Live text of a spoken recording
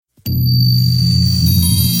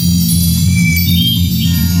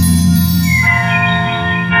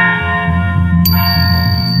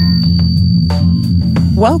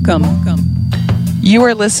Welcome. You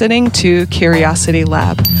are listening to Curiosity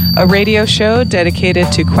Lab, a radio show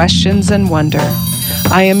dedicated to questions and wonder.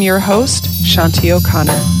 I am your host, Shanti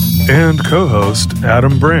O'Connor. And co-host,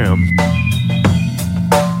 Adam Bram.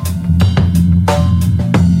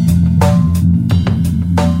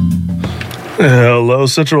 Hello,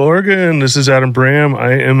 Central Oregon. This is Adam Bram.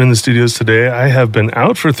 I am in the studios today. I have been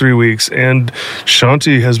out for 3 weeks, and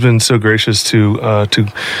Shanti has been so gracious to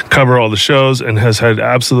cover all the shows and has had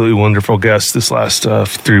absolutely wonderful guests this last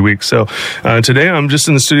 3 weeks. So today I'm just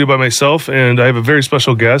in the studio by myself, and I have a very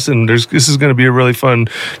special guest, and this is going to be a really fun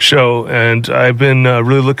show. And I've been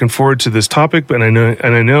really looking forward to this topic. But I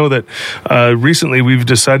know that recently we've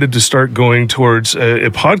decided to start going towards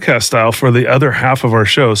a podcast style for the other half of our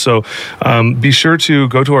show. So be sure to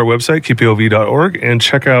go to our website, kpov.org, and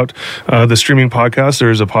check out the streaming podcast.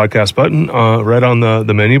 There is a podcast button right on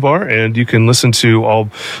the menu bar, and you can listen to all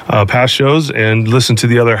past shows and listen to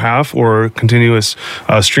the other half or continuous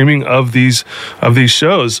streaming of these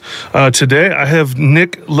shows. Today, I have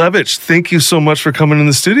Nick Levich. Thank you so much for coming in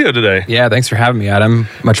the studio today. Yeah, thanks for having me, Adam.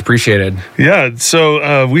 Much appreciated. Yeah,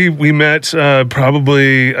 so we met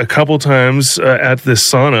probably a couple times at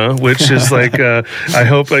this sauna, which is like I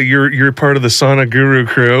hope you're part of the Sauna Guru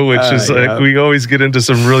crew, which is like we always get into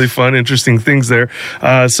some really fun, interesting things there.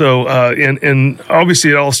 And obviously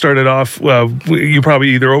it all started off. You probably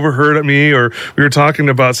either overheard me or we were talking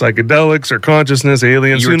about psychedelics or consciousness,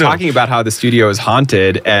 aliens. You were talking about how the studio is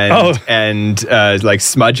haunted and like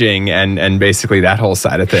smudging and basically that whole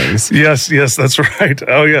side of things. Yes, that's right.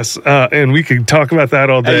 Oh yes, and we could talk about that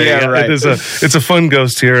all day. Yeah, right. It's a fun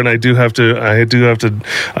ghost here, and I do have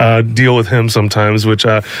to deal with him sometimes, which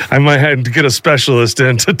I might have to get a specialist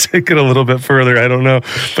in to take it a little bit further. I don't know,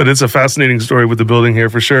 but it's a fascinating story with the building here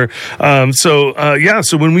for sure. So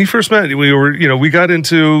when we first met, we got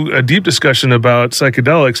into a deep discussion about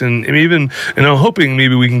psychedelics, and I'm hoping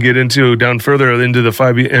maybe we can get down further into the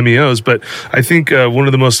 5 MEOs. But I think one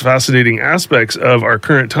of the most fascinating aspects of our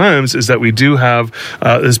current times is that we do have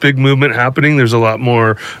this big movement happening. There's a lot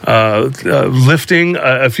more lifting,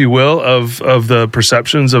 if you will, of the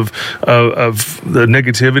perceptions of the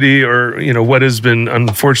negativity or what has been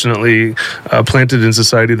unfortunately planted in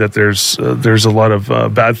society, that there's a lot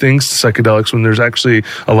of bad things to psychedelics when there's actually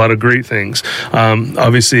a lot of great things,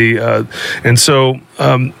 obviously, and so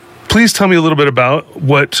please tell me a little bit about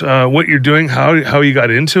what you're doing, how you got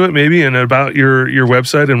into it, maybe, and about your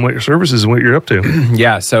website and what your services and what you're up to.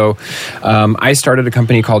 Yeah, so I started a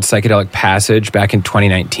company called Psychedelic Passage back in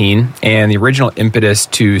 2019, and the original impetus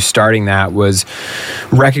to starting that was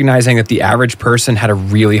recognizing that the average person had a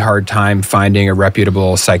really hard time finding a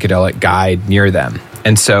reputable psychedelic guide near them.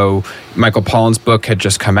 And so Michael Pollan's book had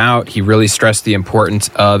just come out. He really stressed the importance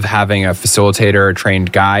of having a facilitator, a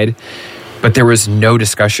trained guide, but there was no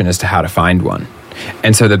discussion as to how to find one.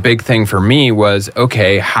 And so the big thing for me was,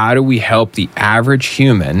 okay, how do we help the average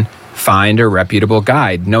human find a reputable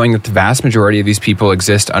guide, knowing that the vast majority of these people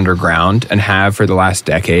exist underground and have for the last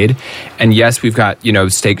decade? And yes, we've got,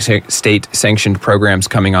 state-sanctioned programs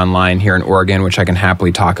coming online here in Oregon, which I can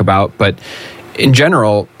happily talk about. But in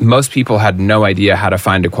general, most people had no idea how to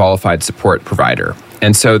find a qualified support provider.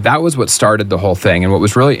 And so that was what started the whole thing. And what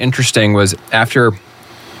was really interesting was after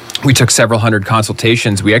we took several hundred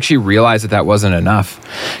consultations, we actually realized that wasn't enough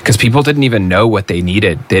because people didn't even know what they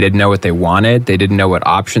needed. They didn't know what they wanted. They didn't know what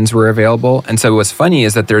options were available. And so what's funny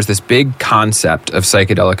is that there's this big concept of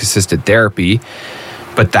psychedelic-assisted therapy,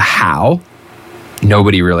 but the how,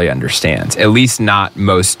 nobody really understands, at least not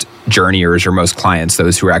most journeyers or most clients,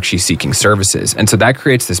 those who are actually seeking services. And so that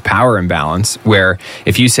creates this power imbalance where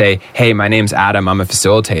if you say, hey, my name's Adam, I'm a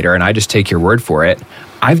facilitator, and I just take your word for it,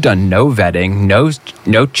 I've done no vetting,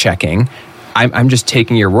 no checking. I'm just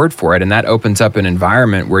taking your word for it, and that opens up an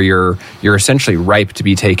environment where you're essentially ripe to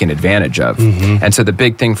be taken advantage of. Mm-hmm. And so the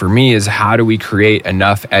big thing for me is how do we create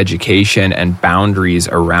enough education and boundaries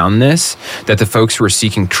around this that the folks who are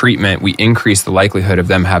seeking treatment, we increase the likelihood of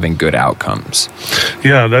them having good outcomes.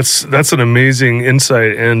 Yeah, that's an amazing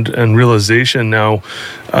insight and realization. Now,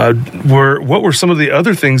 what were some of the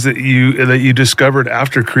other things that you discovered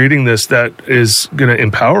after creating this that is going to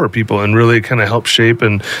empower people and really kind of help shape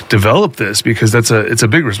and develop this? Because it's a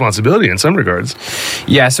big responsibility in some regards.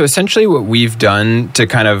 Yeah, so essentially what we've done to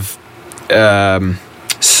kind of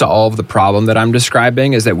solve the problem that I'm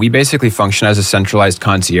describing is that we basically function as a centralized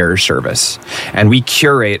concierge service. And we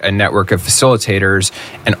curate a network of facilitators,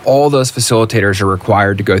 and all those facilitators are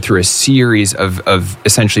required to go through a series of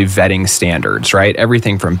essentially vetting standards, right?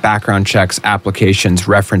 Everything from background checks, applications,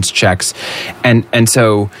 reference checks. And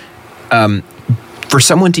so for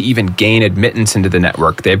someone to even gain admittance into the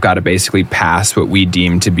network, they've got to basically pass what we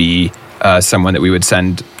deem to be someone that we would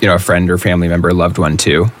send, a friend or family member, loved one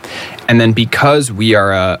to. And then because we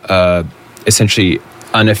are a essentially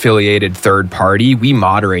unaffiliated third party, we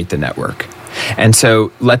moderate the network. And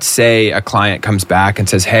so let's say a client comes back and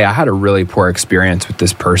says, hey, I had a really poor experience with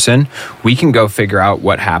this person. We can go figure out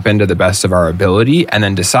what happened to the best of our ability and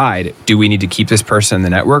then decide, do we need to keep this person in the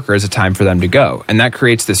network or is it time for them to go? And that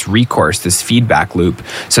creates this recourse, this feedback loop,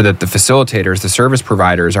 so that the facilitators, the service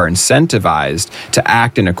providers are incentivized to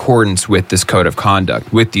act in accordance with this code of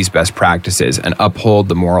conduct, with these best practices, and uphold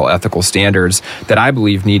the moral, ethical standards that I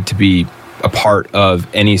believe need to be a part of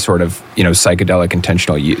any sort of, psychedelic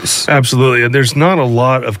intentional use. Absolutely. And there's not a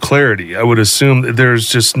lot of clarity. I would assume that there's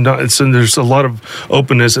just not, there's a lot of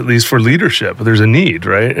openness, at least for leadership. There's a need,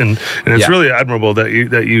 right? And it's really admirable that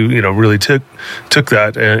you really took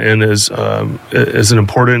that and as an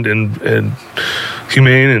important and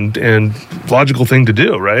humane and logical thing to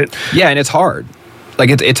do, right? Yeah. And it's hard. Like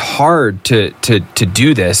it's hard to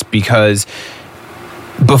do this because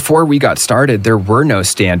before we got started, there were no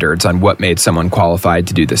standards on what made someone qualified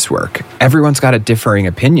to do this work. Everyone's got a differing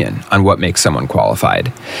opinion on what makes someone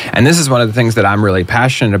qualified. And this is one of the things that I'm really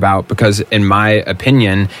passionate about because, in my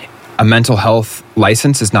opinion, a mental health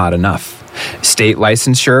license is not enough. State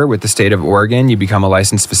licensure with the state of Oregon, you become a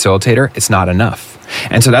licensed facilitator, it's not enough.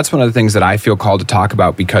 And so that's one of the things that I feel called to talk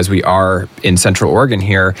about because we are in Central Oregon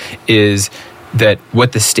here is that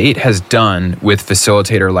what the state has done with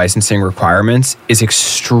facilitator licensing requirements is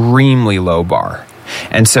extremely low bar.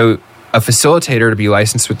 And so a facilitator to be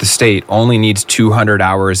licensed with the state only needs 200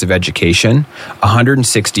 hours of education.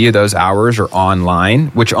 160 of those hours are online,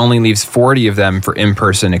 which only leaves 40 of them for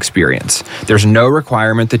in-person experience. There's no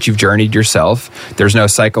requirement that you've journeyed yourself. There's no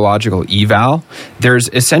psychological eval. There's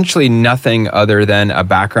essentially nothing other than a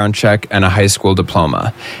background check and a high school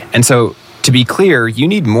diploma. And so, to be clear, you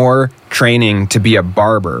need more training to be a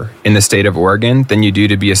barber in the state of Oregon than you do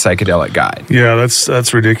to be a psychedelic guide. Yeah,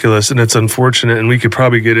 that's ridiculous, and it's unfortunate. And we could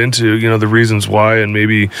probably get into the reasons why, and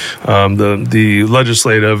maybe the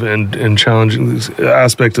legislative and challenging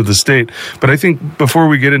aspect of the state. But I think before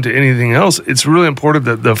we get into anything else, it's really important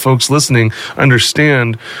that the folks listening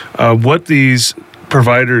understand what these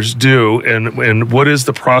providers do and what is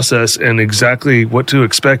the process and exactly what to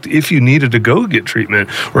expect if you needed to go get treatment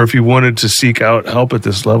or if you wanted to seek out help at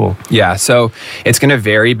this level. Yeah, so it's going to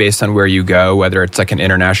vary based on where you go, whether it's like an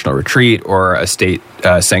international retreat or a state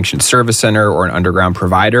sanctioned service center or an underground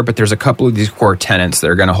provider, but there's a couple of these core tenets that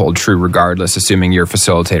are going to hold true regardless, assuming your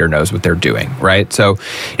facilitator knows what they're doing, right? So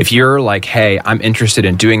if you're like, hey, I'm interested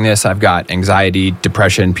in doing this, I've got anxiety,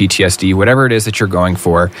 depression, PTSD, whatever it is that you're going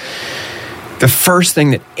for, the first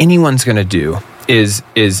thing that anyone's going to do is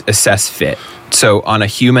assess fit. So on a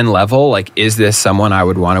human level, like, is this someone I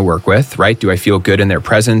would want to work with, right? Do I feel good in their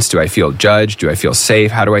presence? Do I feel judged? Do I feel safe?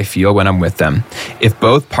 How do I feel when I'm with them? If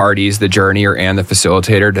both parties, the journeyer and the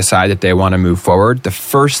facilitator, decide that they want to move forward, the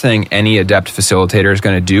first thing any adept facilitator is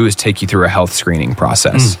going to do is take you through a health screening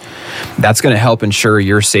process. That's going to help ensure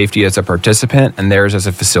your safety as a participant and theirs as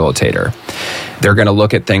a facilitator. They're going to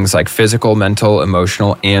look at things like physical, mental,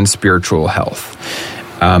 emotional, and spiritual health.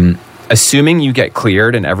 Assuming you get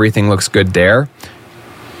cleared and everything looks good there,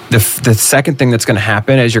 the second thing that's going to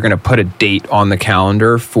happen is you're going to put a date on the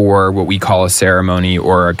calendar for what we call a ceremony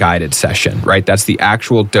or a guided session, right? That's the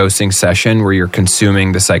actual dosing session where you're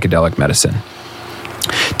consuming the psychedelic medicine.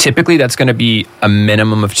 Typically, that's going to be a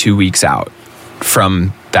minimum of 2 weeks out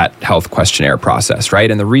from that health questionnaire process,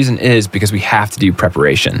 right? And the reason is because we have to do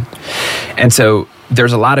preparation. And so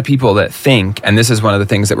there's a lot of people that think, and this is one of the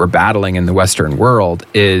things that we're battling in the Western world,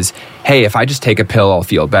 is, hey, if I just take a pill, I'll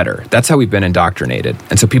feel better. That's how we've been indoctrinated.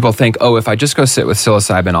 And so people think, oh, if I just go sit with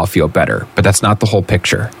psilocybin, I'll feel better. But that's not the whole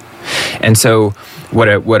picture. And so what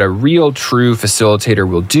a real true facilitator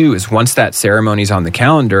will do is once that ceremony's on the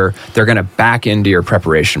calendar, they're going to back into your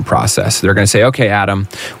preparation process. They're going to say, okay, Adam,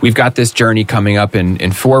 we've got this journey coming up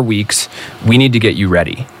in 4 weeks. We need to get you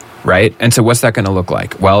ready. Right? And so what's that going to look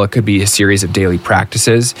like? Well, it could be a series of daily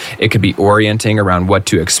practices. It could be orienting around what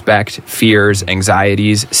to expect, fears,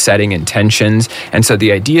 anxieties, setting intentions. And so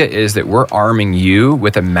the idea is that we're arming you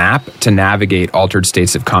with a map to navigate altered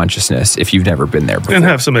states of consciousness if you've never been there before. And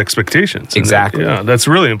have some expectations. Exactly. Yeah, that's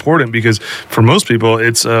really important because for most people,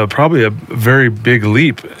 it's probably a very big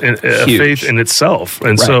leap in faith in itself.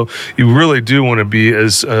 And so you really do want to be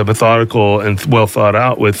as methodical and well thought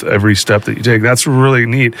out with every step that you take. That's really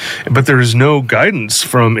neat. but there is no guidance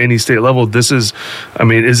from any state level.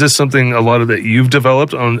 Is this something a lot of that you've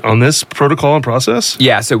developed on this protocol and process?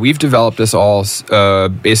 Yeah, so we've developed this all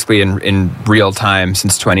basically in real time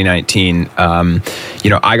since 2019.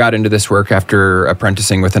 I got into this work after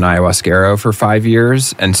apprenticing with an ayahuasquero for 5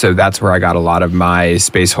 years, and so that's where I got a lot of my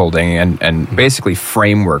space holding and basically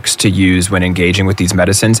frameworks to use when engaging with these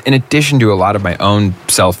medicines, in addition to a lot of my own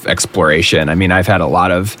self-exploration. I mean, I've had a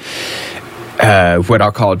lot of what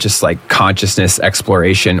I'll call just like consciousness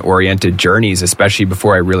exploration-oriented journeys, especially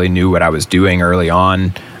before I really knew what I was doing early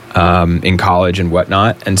on in college and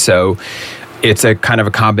whatnot. And so it's a kind of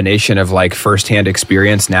a combination of like firsthand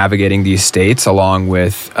experience navigating these states, along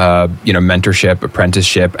with mentorship,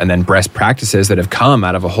 apprenticeship, and then best practices that have come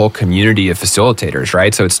out of a whole community of facilitators,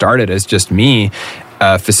 right? So it started as just me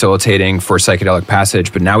facilitating for Psychedelic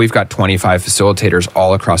Passage, but now we've got 25 facilitators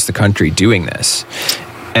all across the country doing this.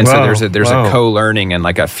 And so there's a co-learning and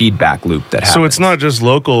like a feedback loop that happens. So it's not just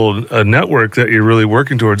local network that you're really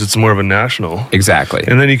working towards, it's more of a national. Exactly.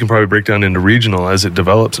 And then you can probably break down into regional as it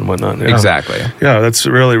develops and whatnot. Yeah. Exactly. Yeah, that's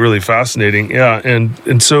really, really fascinating. Yeah,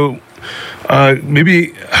 and so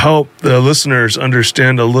maybe help the listeners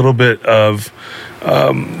understand a little bit of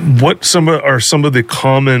what some of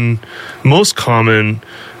the most common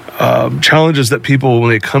challenges that people,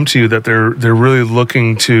 when they come to you, that they're really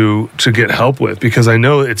looking to get help with, because I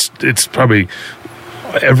know it's probably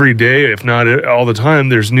every day, if not all the time,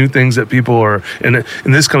 there's new things that people are, and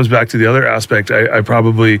this comes back to the other aspect I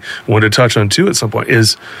probably want to touch on too at some point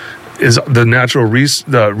is the natural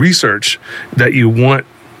the research that you want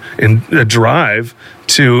and the drive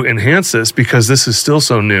to enhance this, because this is still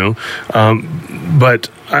so new. But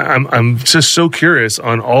I'm just so curious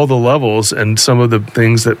on all the levels and some of the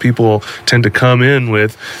things that people tend to come in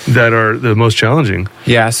with that are the most challenging.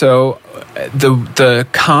 Yeah, so the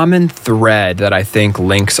common thread that I think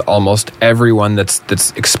links almost everyone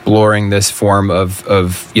that's exploring this form of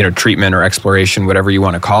treatment or exploration, whatever you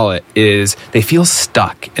want to call it, is they feel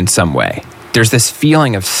stuck in some way. There's this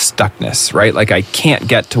feeling of stuckness, right? Like I can't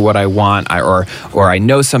get to what I want, or I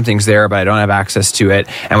know something's there, but I don't have access to it.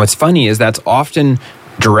 And what's funny is that's often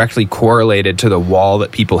directly correlated to the wall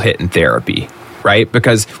that people hit in therapy, right?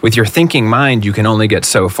 Because with your thinking mind, you can only get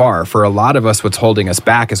so far. For a lot of us, what's holding us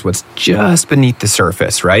back is what's just beneath the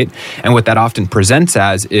surface, right? And what that often presents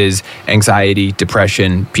as is anxiety,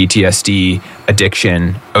 depression, PTSD,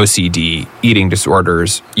 addiction, OCD, eating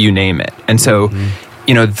disorders, you name it. And so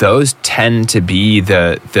those tend to be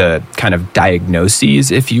the kind of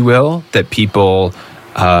diagnoses, if you will, that people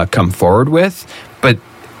come forward with. But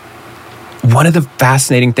one of the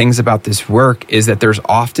fascinating things about this work is that there's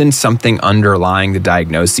often something underlying the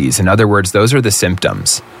diagnoses. In other words, those are the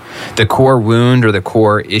symptoms. The core wound or the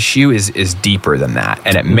core issue is deeper than that,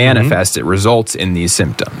 and it manifests, it results in these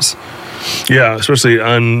symptoms. Yeah, especially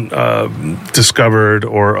undiscovered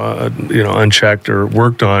or unchecked or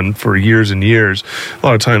worked on for years and years. A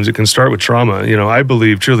lot of times it can start with trauma.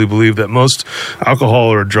 I truly believe that most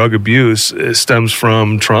alcohol or drug abuse stems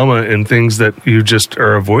from trauma and things that you just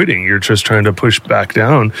are avoiding. You're just trying to push back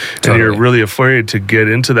down, Totally. and you're really afraid to get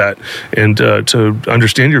into that and to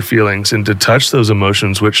understand your feelings and to touch those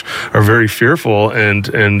emotions, which are very fearful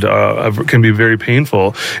and can be very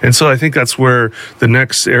painful. And so I think that's where the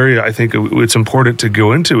next area I think it's important to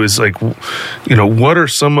go into is like, what are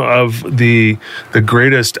some of the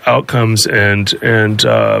greatest outcomes and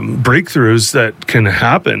breakthroughs that can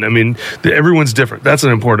happen? I mean, everyone's different. That's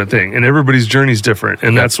an important thing, and everybody's journey is different,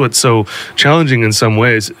 and that's what's so challenging in some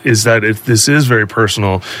ways, is that this is very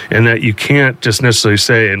personal, and that you can't just necessarily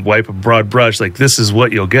say and wipe a broad brush like this is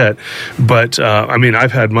what you'll get. But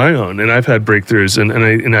I've had my own, and I've had breakthroughs, and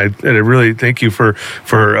I really thank you for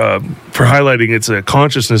highlighting it's a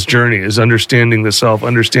consciousness journey, is understanding the self,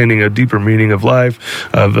 understanding a deeper meaning of life,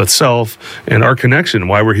 of the self, and our connection,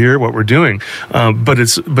 why we're here, what we're doing. But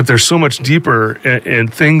there's so much deeper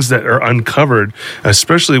and things that are uncovered,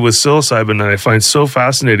 especially with psilocybin, that I find so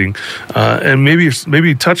fascinating. And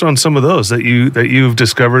maybe touch on some of those that you've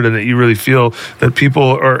discovered and that you really feel that people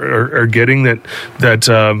are getting that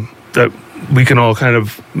we can all kind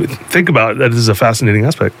of think about. That is a fascinating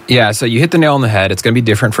aspect. Yeah, so you hit the nail on the head. It's going to be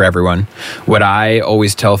different for everyone. What I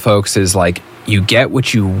always tell folks is like, you get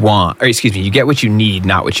what you want, you get what you need,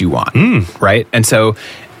 not what you want, right? And so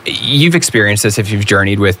you've experienced this if you've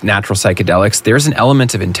journeyed with natural psychedelics. There's an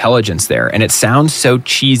element of intelligence there, and it sounds so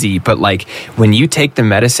cheesy, but like when you take the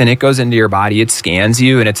medicine, it goes into your body, it scans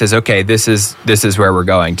you, and it says, okay, this is where we're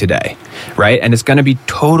going today, right? And it's going to be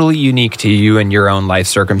totally unique to you and your own life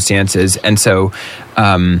circumstances. And so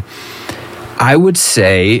I would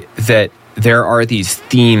say that there are these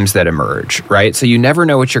themes that emerge, right? So you never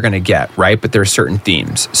know what you're going to get, right? But there are certain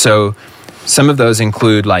themes. So some of those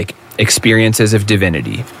include like experiences of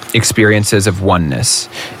divinity, experiences of oneness,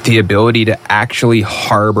 the ability to actually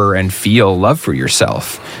harbor and feel love for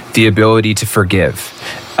yourself, the ability to forgive,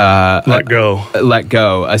 let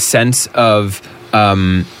go, a sense of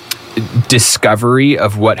discovery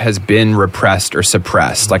of what has been repressed or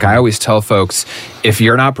suppressed. Like I always tell folks, if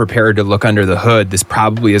you're not prepared to look under the hood, this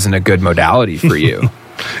probably isn't a good modality for you.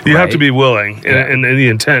 You have to be willing, and the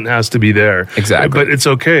intent has to be there. Exactly. But it's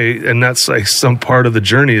okay, and that's like some part of the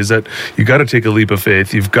journey is that you got to take a leap of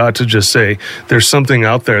faith. You've got to just say, there's something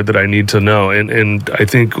out there that I need to know. And I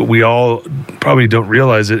think we all probably don't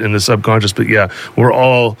realize it in the subconscious, but yeah, we're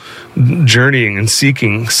all journeying and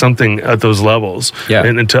seeking something at those levels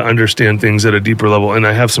and to understand things at a deeper level. And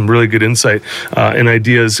I have some really good insight and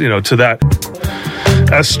ideas, to that.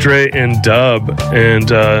 Estray and Dub, and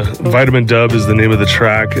Vitamin Dub is the name of the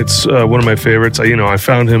track. It's one of my favorites. I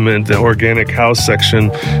found him in the organic house section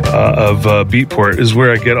of Beatport, is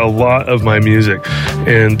where I get a lot of my music,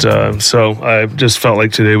 and so I just felt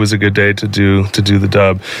like today was a good day to do the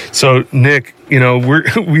dub. So Nick,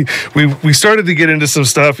 we started to get into some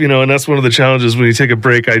stuff, and that's one of the challenges when you take a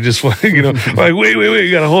break. I just want, wait,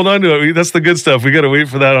 you got to hold on to it. That's the good stuff. We got to wait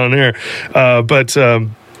for that on air,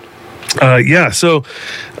 so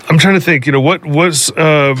I'm trying to think, what was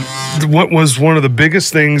one of the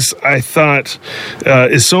biggest things I thought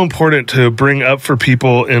is so important to bring up for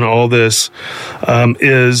people in all this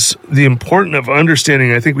is the importance of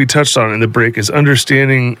understanding, I think we touched on it in the break, is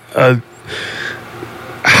understanding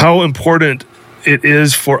how important it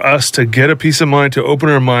is for us to get a peace of mind, to open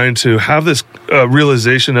our mind, to have this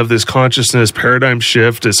realization of this consciousness paradigm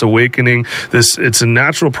shift, this awakening. It's a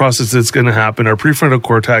natural process that's going to happen. Our prefrontal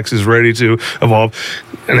cortex is ready to evolve.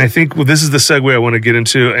 And I think this is the segue I want to get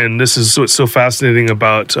into, and this is what's so fascinating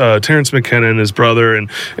about Terence McKenna and his brother and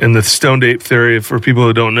the stoned ape theory. For people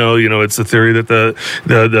who don't know, it's the theory that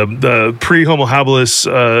the pre-Homo habilis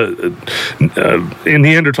in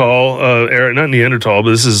Neanderthal era, not Neanderthal, but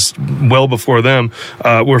this is well before them,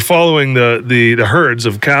 were following the herds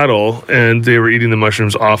of cattle, and they were eating the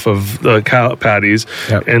mushrooms off of the cow patties,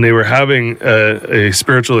 and they were having a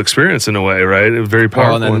spiritual experience in a way, right? It was very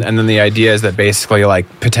powerful. Well, and then the idea is that basically, like,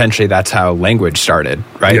 potentially that's how language started,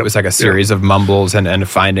 right? It was like a series of mumbles and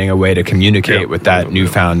finding a way to communicate with that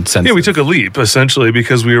newfound sense. Yeah, we took a leap, essentially,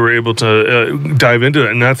 because we were able to dive into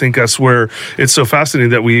it. And I think that's where it's so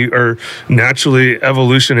fascinating that we are naturally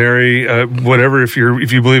evolutionary, whatever. If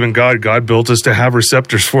you believe in God, God built us to have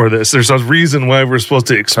receptors for this. There's a reason why we're supposed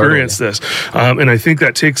to experience this. And I think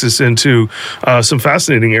that takes us into some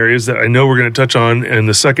fascinating areas that I know we're going to touch on in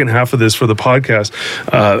the second half of this for the podcast,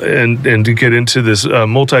 and to get into this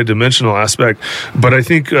multidimensional aspect. But I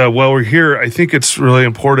think while we're here, I think it's really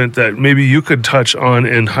important that maybe you could touch on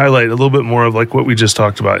and highlight a little bit more of like what we just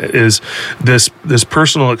talked about, is this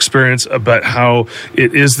personal experience about how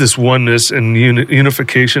it is this oneness and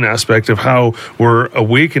unification aspect of how we're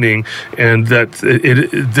awakening, and that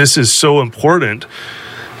this is so important.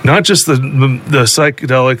 Not just the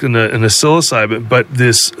psychedelic and the psilocybin, but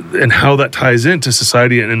this and how that ties into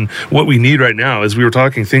society and what we need right now. As we were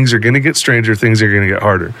talking, things are going to get stranger, things are going to get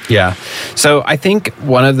harder. Yeah. So I think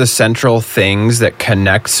one of the central things that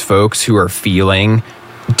connects folks who are feeling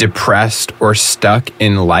depressed or stuck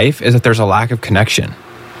in life is that there's a lack of connection.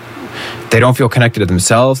 They don't feel connected to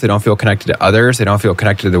themselves. They don't feel connected to others. They don't feel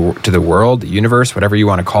connected to the world, the universe, whatever you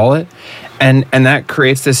want to call it. And that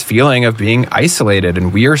creates this feeling of being isolated.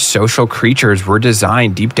 And we are social creatures. We're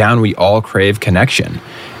designed, deep down, we all crave connection.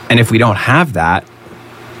 And if we don't have that,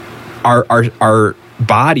 our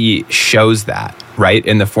body shows that, right?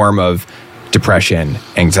 In the form of depression,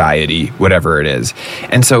 anxiety, whatever it is.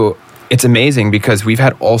 And so it's amazing because we've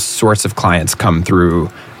had all sorts of clients come through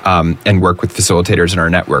and work with facilitators in our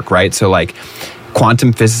network, right? So like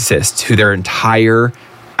quantum physicists who their entire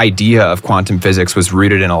idea of quantum physics was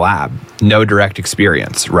rooted in a lab, no direct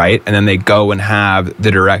experience, right? And then they go and have the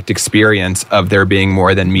direct experience of there being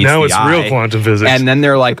more than meets now the it's eye. Real quantum physics. And then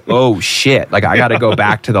they're like, oh shit, like I got to go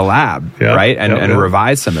back to the lab, right? And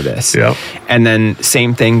revise some of this. And then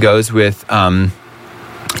same thing goes with,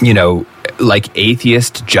 like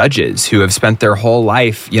atheist judges who have spent their whole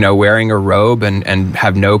life, wearing a robe and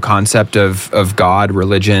have no concept of God,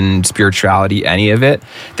 religion, spirituality, any of it.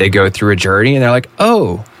 They go through a journey and they're like,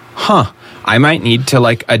 I might need to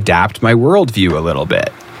like adapt my worldview a little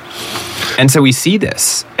bit. And so we see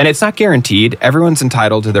this, and it's not guaranteed. Everyone's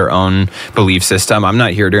entitled to their own belief system. I'm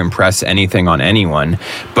not here to impress anything on anyone,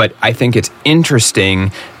 but I think it's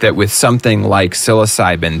interesting that with something like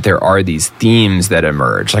psilocybin, there are these themes that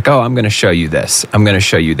emerge. Like, oh, I'm going to show you this. I'm going to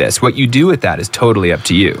show you this. What you do with that is totally up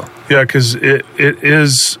to you. Yeah, because it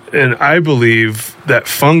is, and I believe that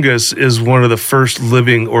fungus is one of the first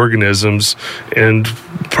living organisms, and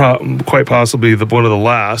quite possibly one of the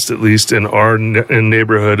last, at least in our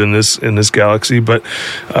neighborhood in this galaxy. But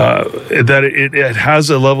that it has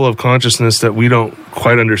a level of consciousness that we don't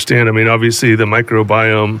quite understand. I mean, obviously the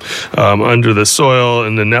microbiome under the soil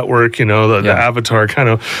and the network, the avatar kind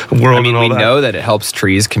of world. And all that. We know that it helps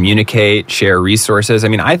trees communicate, share resources. I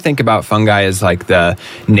mean, I think about fungi as like the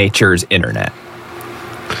nature's internet.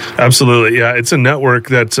 Absolutely, yeah. It's a network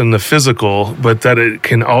that's in the physical, but that it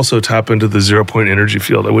can also tap into the 0-point energy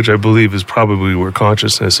field, which I believe is probably where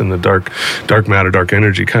consciousness and the dark matter, dark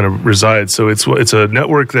energy kind of resides. So it's a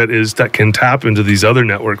network that can tap into these other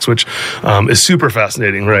networks, which is super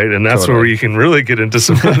fascinating, right? And that's where you can really get into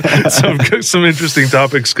some interesting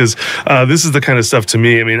topics, because this is the kind of stuff, to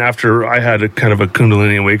me, I mean, after I had a kind of a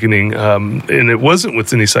Kundalini awakening, and it wasn't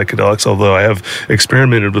with any psychedelics, although I have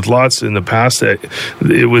experimented with lots in the past,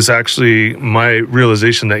 it was actually my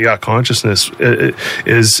realization that consciousness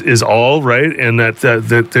is all, right, and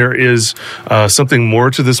that there is something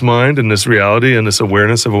more to this mind and this reality and this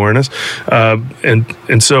awareness of awareness,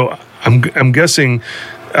 and so I'm guessing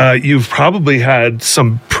you've probably had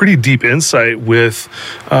some pretty deep insight with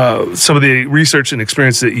some of the research and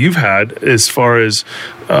experience that you've had as far as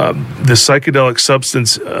the psychedelic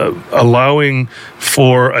substance allowing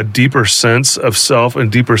for a deeper sense of self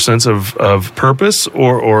and deeper sense of purpose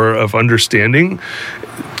or of understanding.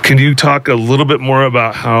 Can you talk a little bit more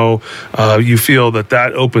about how you feel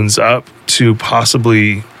that opens up to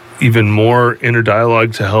possibly even more inner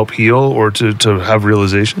dialogue to help heal or to have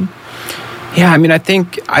realization? Yeah, I mean, I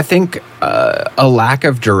think a lack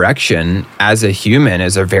of direction as a human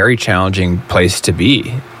is a very challenging place to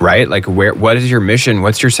be, right? Like, what is your mission?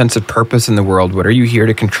 What's your sense of purpose in the world? What are you here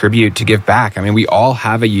to contribute, to give back? I mean, we all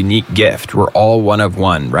have a unique gift. We're all one of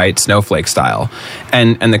one, right? Snowflake style.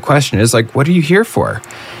 And the question is, like, what are you here for?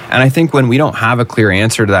 And I think when we don't have a clear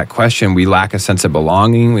answer to that question, we lack a sense of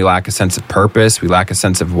belonging, we lack a sense of purpose, we lack a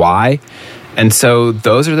sense of why. And so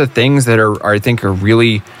those are the things that I think are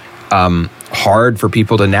really hard for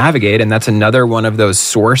people to navigate, and that's another one of those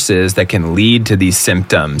sources that can lead to these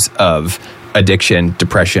symptoms of addiction,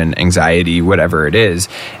 depression, anxiety, whatever it is.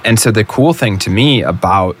 And so the cool thing to me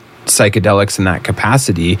about psychedelics in that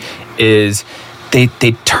capacity is they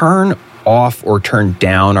turn off or turn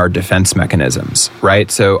down our defense mechanisms,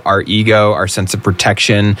 right? So our ego, our sense of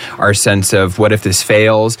protection, our sense of what if this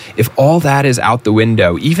fails, if all that is out the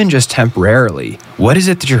window, even just temporarily, what is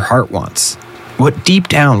it that your heart wants? What deep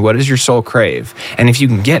down, what does your soul crave? And if you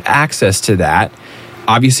can get access to that,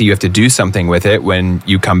 obviously you have to do something with it when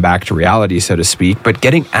you come back to reality, so to speak, but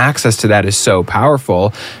getting access to that is so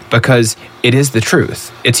powerful because it is the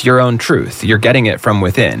truth. It's your own truth. You're getting it from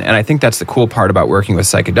within. And I think that's the cool part about working with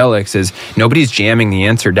psychedelics is nobody's jamming the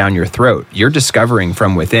answer down your throat. You're discovering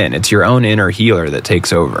from within. It's your own inner healer that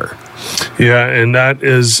takes over. Yeah, and that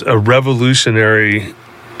is a revolutionary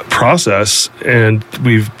process, and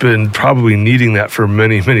we've been probably needing that for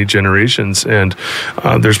many, many generations, and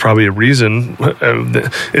there's probably a reason,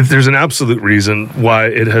 there's an absolute reason why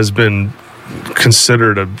it has been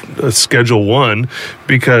considered a Schedule 1,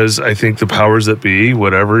 because I think the powers that be,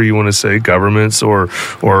 whatever you want to say, governments or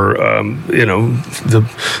the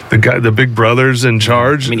big brothers in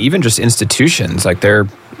charge. I mean, even just institutions, like they're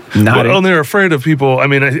they're afraid of people. I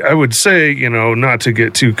mean, I would say, not to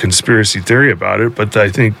get too conspiracy theory about it, but I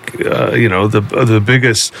think, the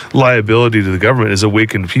biggest liability to the government is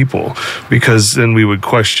awakened people, because then we would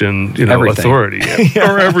question, authority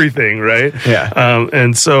or everything, right? Yeah.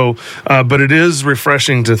 And so, but it is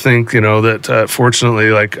refreshing to think, that fortunately,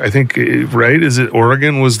 like, I think, right, is it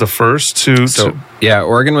Oregon was the first to... Yeah,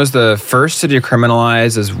 Oregon was the first to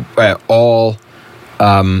decriminalize all...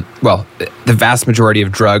 the vast majority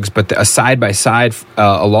of drugs, but side by side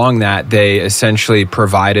along that, they essentially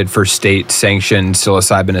provided for state-sanctioned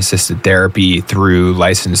psilocybin-assisted therapy through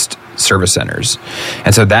licensed service centers.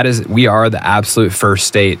 And so we are the absolute first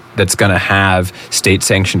state that's going to have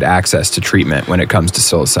state-sanctioned access to treatment when it comes to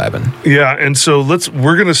psilocybin. Yeah, and so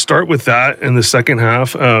we're going to start with that in the second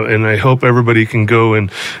half, and I hope everybody can go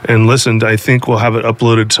and listen. I think we'll have it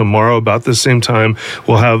uploaded tomorrow about the same time.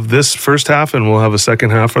 We'll have this first half, and we'll have a second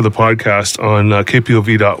half for the the podcast on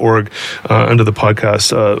kpov.org under the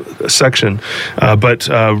podcast section. But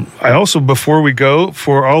I also, before we go,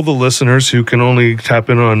 for all the listeners who can only tap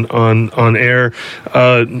in on air,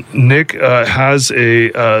 Nick has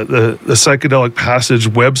the Psychedelic Passage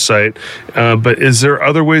website. But is there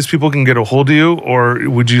other ways people can get a hold of you, or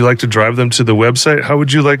would you like to drive them to the website? How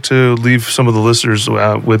would you like to leave some of the listeners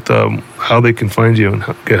with how they can find you and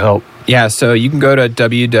get help? Yeah, so you can go to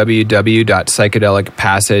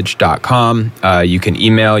www.psychedelicpassage.com. You can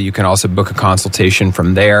email. You can also book a consultation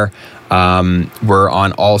from there. We're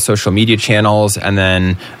on all social media channels, and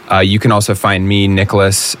then you can also find me,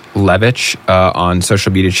 Nicholas Levich, on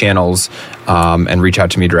social media channels, and reach out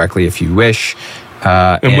to me directly if you wish.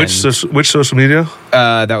 And which social media?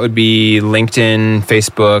 That would be LinkedIn,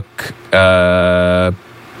 Facebook,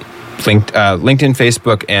 LinkedIn,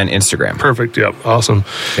 Facebook, and Instagram. Perfect. Yep. Awesome.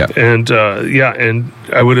 Yep. And and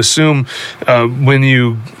I would assume when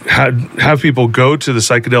you have people go to the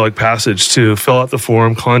Psychedelic Passage to fill out the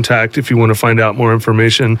form, contact if you want to find out more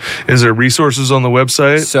information. Is there resources on the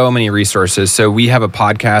website? So many resources. So we have a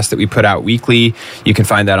podcast that we put out weekly. You can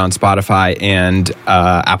find that on Spotify and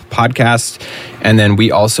Apple Podcasts. And then we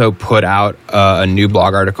also put out a new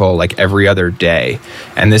blog article like every other day.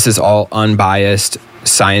 And this is all unbiased,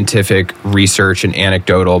 scientific research and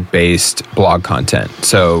anecdotal based blog content.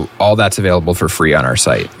 So all that's available for free on our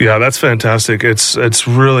site. Yeah, that's fantastic. It's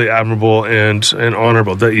really admirable and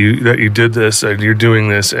honorable that you did this and you're doing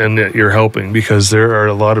this and that you're helping, because there are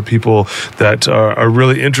a lot of people that are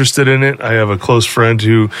really interested in it. I have a close friend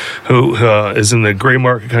who is in the gray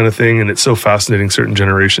market kind of thing, and it's so fascinating, certain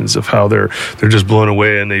generations of how they're just blown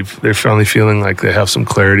away, and they're finally feeling like they have some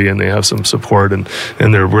clarity and they have some support, and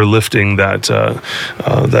we're lifting that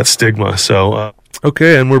stigma. So,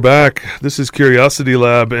 okay, and we're back. This is Curiosity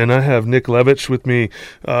Lab, and I have Nick Levich with me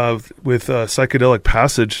with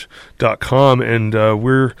psychedelicpassage.com, and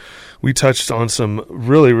we touched on some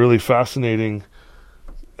really, really fascinating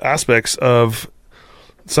aspects of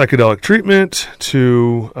psychedelic treatment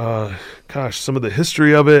to, some of the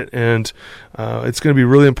history of it, and it's going to be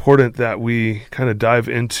really important that we kind of dive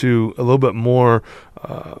into a little bit more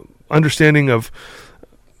understanding of,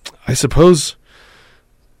 I suppose,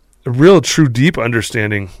 a real true deep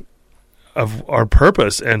understanding of our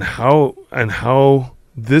purpose and how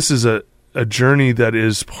this is a journey that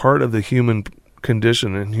is part of the human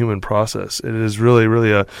condition and human process. It is really,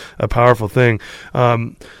 really a powerful thing.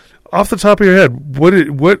 Off the top of your head, what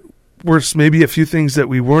were maybe a few things that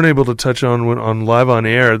we weren't able to touch on live on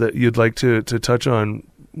air that you'd like to touch on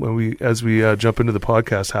as we jump into the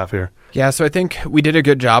podcast half here? Yeah, so I think we did a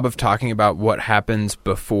good job of talking about what happens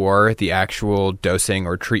before the actual dosing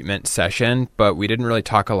or treatment session, but we didn't really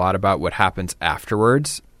talk a lot about what happens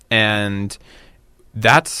afterwards. And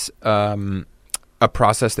that's a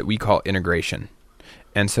process that we call integration.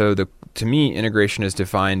 And so to me, integration is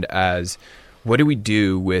defined as, what do we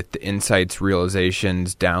do with the insights,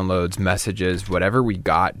 realizations, downloads, messages, whatever we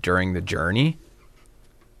got during the journey?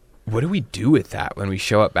 What do we do with that when we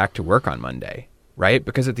show up back to work on Monday? Right?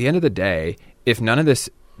 Because at the end of the day, if none of this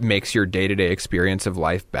makes your day-to-day experience of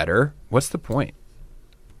life better, what's the point?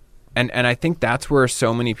 And I think that's where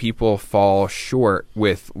so many people fall short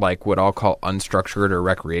with like what I'll call unstructured or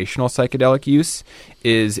recreational psychedelic use,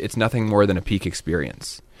 is it's nothing more than a peak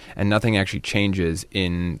experience. And nothing actually changes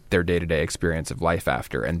in their day-to-day experience of life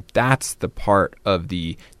after. And that's the part of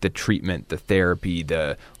the treatment, the therapy,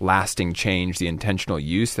 the lasting change, the intentional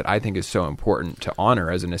use that I think is so important to honor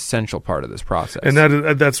as an essential part of this process. And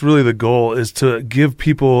that's really the goal, is to give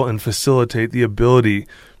people and facilitate the ability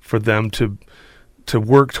for them to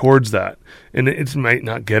work towards that. And it might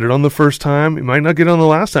not get it on the first time. It might not get it on the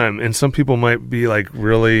last time. And some people might be like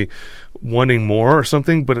really wanting more or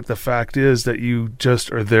something, but the fact is that you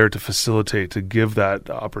just are there to facilitate, to give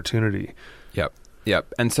that opportunity.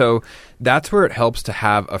 Yep. And so that's where it helps to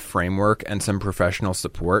have a framework and some professional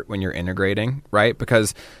support when you're integrating, right?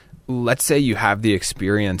 Because let's say you have the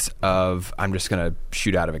experience of, I'm just going to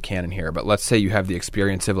shoot out of a cannon here, but let's say you have the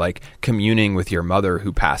experience of like communing with your mother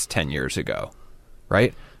who passed 10 years ago,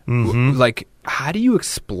 right? Mm-hmm. Like, how do you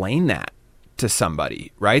explain that to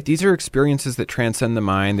somebody, right? These are experiences that transcend the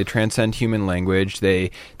mind. They transcend human language.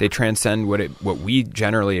 They transcend what we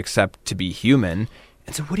generally accept to be human.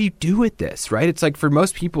 And so what do you do with this, right? It's like, for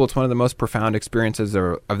most people, it's one of the most profound experiences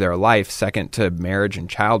of their life, second to marriage and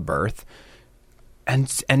childbirth.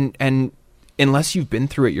 And unless you've been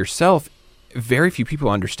through it yourself, very few people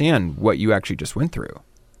understand what you actually just went through.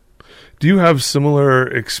 Do you have similar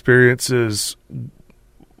experiences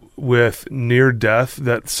with near death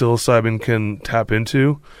that psilocybin can tap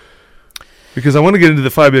into? Because I want to get into the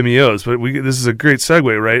 5-MeOs, but this is a great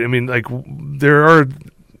segue, right? I mean, like, there are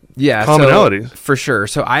commonalities. So, for sure.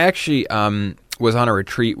 So I actually was on a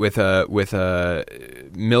retreat with a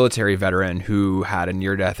military veteran who had a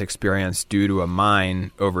near-death experience due to a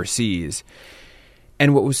mine overseas.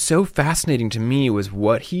 And what was so fascinating to me was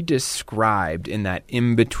what he described in that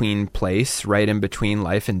in-between place, right in between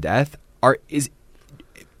life and death, is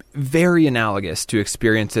very analogous to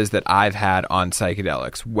experiences that I've had on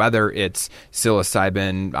psychedelics, whether it's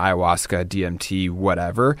psilocybin, ayahuasca, DMT,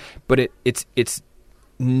 whatever. But it's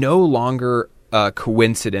no longer a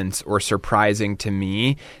coincidence or surprising to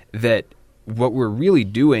me that what we're really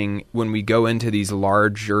doing when we go into these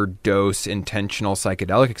larger dose intentional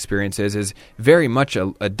psychedelic experiences is very much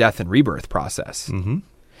a death and rebirth process. Mm-hmm.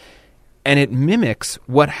 And it mimics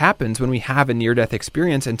what happens when we have a near-death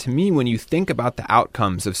experience. And to me, when you think about the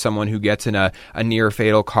outcomes of someone who gets in a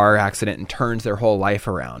near-fatal car accident and turns their whole life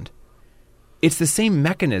around, it's the same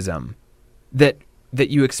mechanism that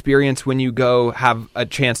you experience when you go have a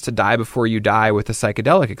chance to die before you die with a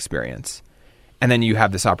psychedelic experience. And then you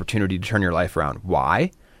have this opportunity to turn your life around.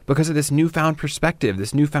 Why? Because of this newfound perspective,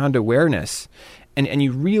 this newfound awareness. And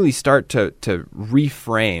you really start to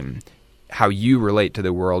reframe how you relate to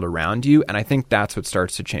the world around you. And I think that's what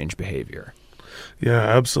starts to change behavior. Yeah,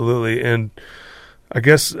 absolutely. And I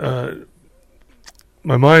guess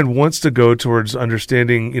my mind wants to go towards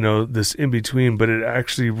understanding, this in between, but it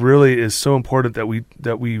actually really is so important that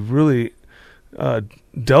we really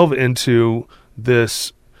delve into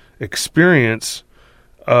this experience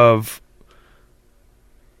of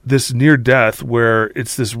this near death, where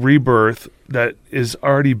it's this rebirth that is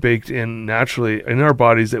already baked in naturally in our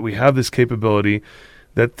bodies, that we have this capability.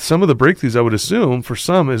 That some of the breakthroughs, I would assume, for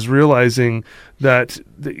some, is realizing that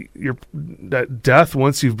that death,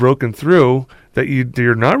 once you've broken through, that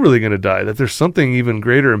you're not really going to die, that there's something even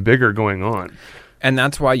greater and bigger going on. And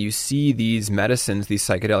that's why you see these medicines, these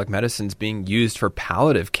psychedelic medicines, being used for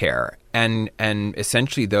palliative care, and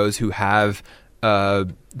essentially those who have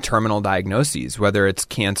terminal diagnoses, whether it's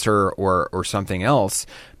cancer or something else,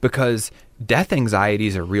 because death anxiety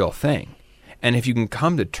is a real thing. And if you can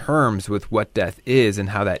come to terms with what death is and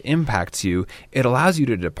how that impacts you, it allows you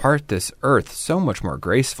to depart this earth so much more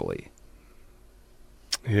gracefully.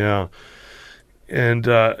 Yeah. And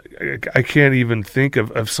I can't even think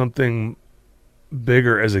of something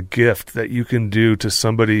bigger as a gift that you can do to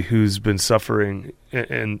somebody who's been suffering,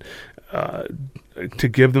 and to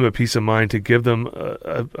give them a peace of mind, to give them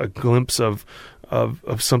a glimpse of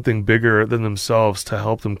something bigger than themselves, to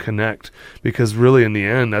help them connect. Because really, in the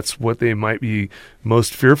end, that's what they might be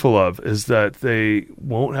most fearful of, is that they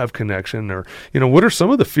won't have connection. Or, what are some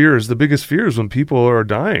of the fears, the biggest fears when people are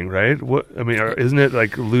dying, right? Isn't it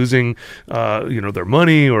like losing, their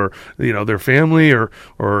money, or, their family, or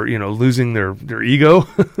losing their ego?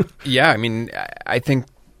 Yeah. I mean, I think,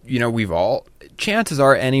 chances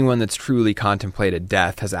are anyone that's truly contemplated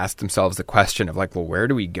death has asked themselves the question of like, well, where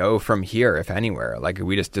do we go from here, if anywhere? Like,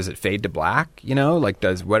 does it fade to black?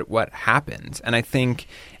 Does what happens? And I think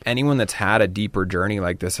anyone that's had a deeper journey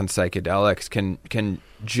like this on psychedelics can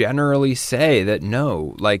generally say that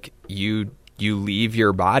no, like you leave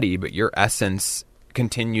your body, but your essence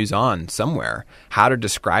continues on somewhere. How to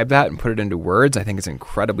describe that and put it into words, I think is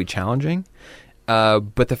incredibly challenging.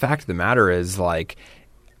 But the fact of the matter is, like,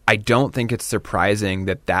 I don't think it's surprising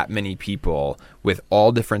that many people with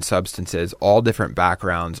all different substances, all different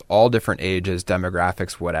backgrounds, all different ages,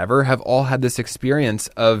 demographics, whatever, have all had this experience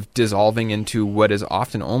of dissolving into what is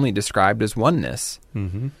often only described as oneness.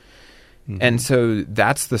 Mm-hmm. Mm-hmm. And so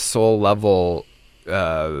that's the soul level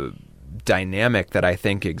dynamic that I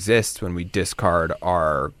think exists when we discard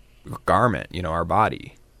our garment, our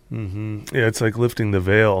body. Mm-hmm. Yeah, it's like lifting the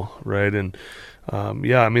veil, right? And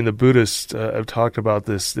the Buddhists have talked about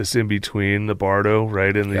this in between, the bardo,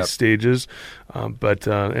 right, in these stages. But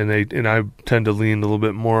I tend to lean a little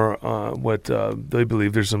bit more what they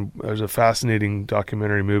believe. There's a fascinating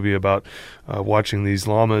documentary movie about watching these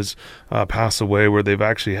lamas pass away, where they've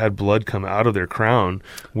actually had blood come out of their crown,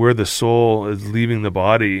 where the soul is leaving the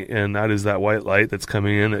body, and that is that white light that's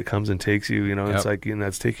coming in that comes and takes you. It's like,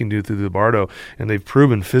 that's taking you through the bardo, and they've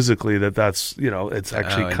proven physically that's it's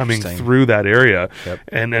actually coming through that area,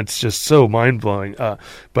 and it's just so mind blowing.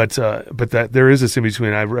 But that there is this in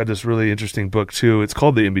between. I read this really interesting book too. It's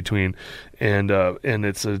called The In Between, and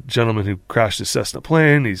it's a gentleman who crashed his Cessna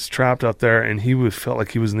plane. He's trapped out there, and he felt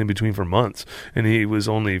like he was in the in between for months, and he was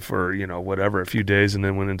only for a few days, and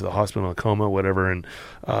then went into the hospital in a coma, whatever. And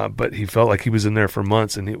but he felt like he was in there for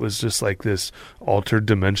months, and it was just like this altered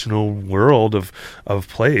dimensional world of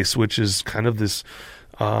place, which is kind of this.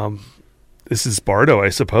 this is Bardo, I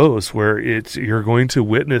suppose, where you're going to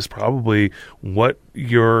witness probably what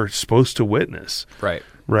you're supposed to witness. Right.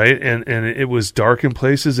 Right. And it was dark in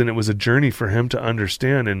places, and it was a journey for him to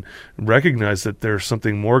understand and recognize that there's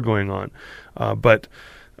something more going on. But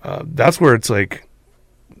that's where it's like,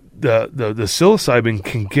 the psilocybin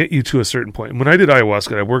can get you to a certain point. When I did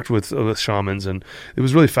ayahuasca, I worked with shamans, and it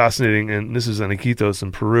was really fascinating. And this is in Iquitos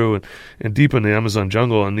in Peru, and deep in the Amazon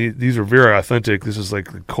jungle. And these are very authentic. This is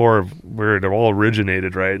like the core of where it all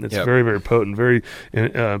originated, right? And it's very, very potent, very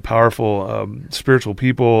powerful spiritual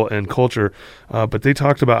people and culture. But they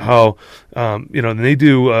talked about how, and they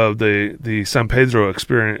do the San Pedro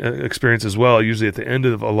experience as well, usually at the end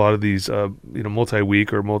of a lot of these,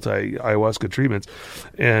 multi-week or multi-ayahuasca treatments.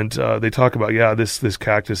 And they talk about, this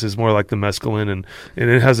cactus is more like the mescaline, and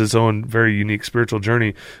it has its own very unique spiritual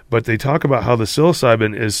journey. But they talk about how the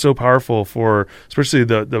psilocybin is so powerful for especially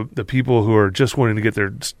the people who are just wanting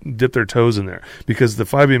to dip their toes in there, because the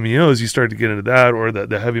 5-MeOs, you start to get into that, or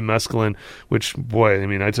the heavy mescaline, which, boy, I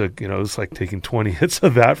mean, I took, it's like taking 20 hits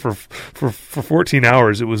of that for 14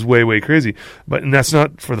 hours. It was way, way crazy. And that's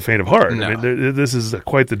not for the faint of heart. No. I mean, this is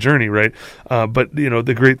quite the journey, right? But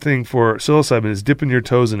the great thing for psilocybin is dipping your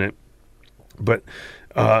toes in it. But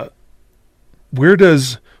where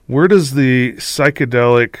does the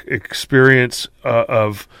psychedelic experience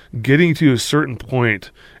of getting to a certain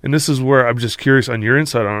point, and this is where I'm just curious on your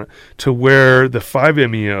insight on it, to where the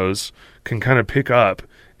 5-MeOs can kind of pick up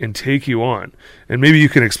and take you on? And maybe you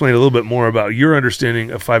can explain a little bit more about your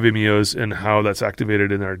understanding of 5-MeOs and how that's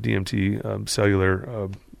activated in our DMT cellular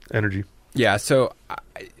energy. Yeah, so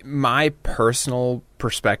my personal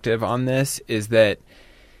perspective on this is that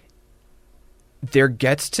there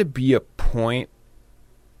gets to be a point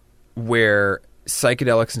where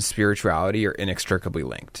psychedelics and spirituality are inextricably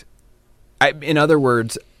linked. In other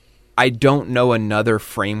words, I don't know another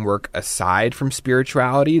framework aside from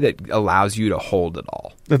spirituality that allows you to hold it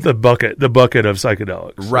all. The bucket of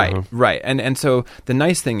psychedelics. Right, Uh-huh. right. And so the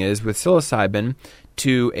nice thing is with psilocybin,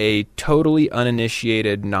 to a totally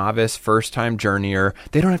uninitiated novice first-time journeyer,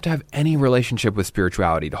 they don't have to have any relationship with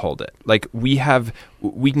spirituality to hold it. Like we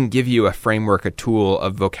can give you a framework, a tool, a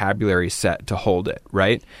vocabulary set to hold it,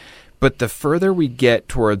 right? But the further we get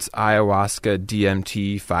towards ayahuasca,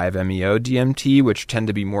 DMT, 5-MeO DMT, which tend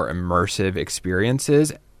to be more immersive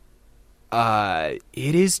experiences, it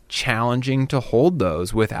is challenging to hold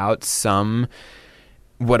those without some,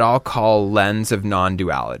 what I'll call, lens of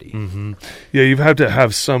non-duality. Mm-hmm. Yeah, you've had to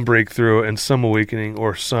have some breakthrough and some awakening,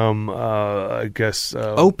 or some, openness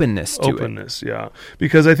to it. Yeah,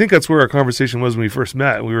 because I think that's where our conversation was when we first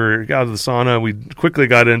met. We were out of the sauna. We quickly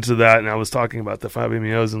got into that, and I was talking about the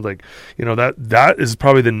 5-MeOs, and that is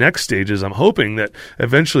probably the next stages. I'm hoping that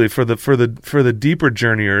eventually for the deeper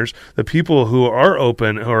journeyers, the people who are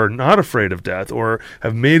open, who are not afraid of death, or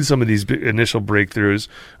have made some of these initial breakthroughs,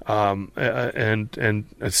 and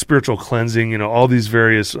spiritual cleansing, all these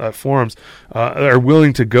various forms, are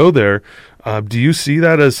willing to go there. Do you see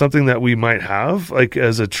that as something that we might have, like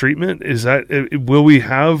as a treatment? Is that, will we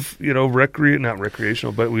have, not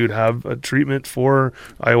recreational, but we would have a treatment for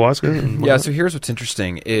ayahuasca? Yeah. So here's what's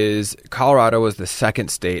interesting is Colorado was the second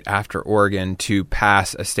state after Oregon to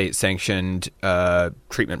pass a state sanctioned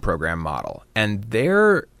treatment program model. And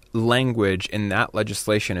their language in that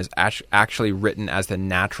legislation is actually written as the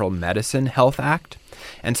Natural Medicine Health Act.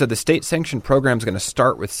 And so the state-sanctioned program is going to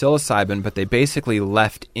start with psilocybin, but they basically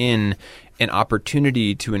left in an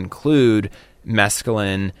opportunity to include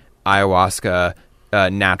mescaline, ayahuasca,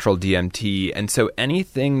 natural DMT. And so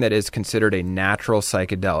anything that is considered a natural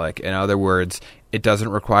psychedelic, in other words, it doesn't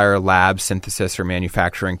require lab synthesis or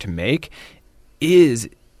manufacturing to make, has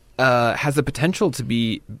the potential to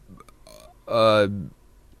be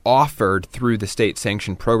offered through the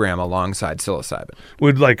state-sanctioned program alongside psilocybin.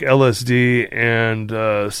 Would like LSD and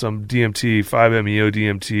some DMT, 5-MeO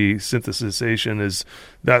DMT synthesization,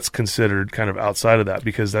 that's considered kind of outside of that,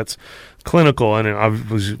 because that's clinical, and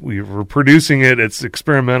obviously we were producing it. It's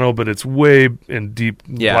experimental, but it's way in deep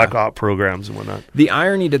black op programs and whatnot. The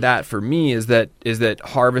irony to that for me is that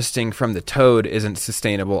harvesting from the toad isn't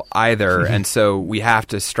sustainable either, and so we have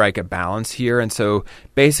to strike a balance here. And so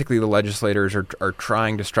basically, the legislators are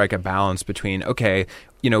trying to strike a balance between, okay,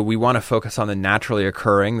 we want to focus on the naturally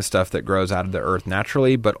occurring, the stuff that grows out of the earth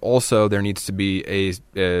naturally, but also there needs to be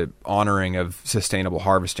a honoring of sustainable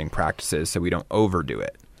harvesting practices so we don't overdo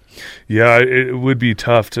it. Yeah, it would be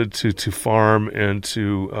tough to farm and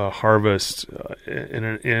to harvest in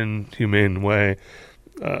an inhumane way.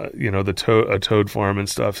 a toad farm and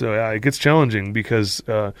stuff. So yeah, it gets challenging because,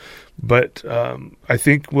 but I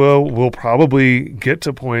think we'll probably get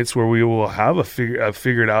to points where we will have a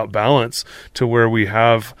figured out balance to where we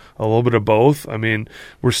have a little bit of both. I mean,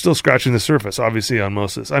 we're still scratching the surface, obviously, on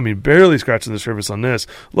most of this. I mean, barely scratching the surface on this,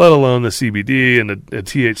 let alone the CBD and the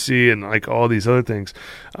THC and like all these other things.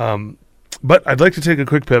 But I'd like to take a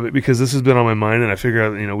quick pivot because this has been on my mind, and I figure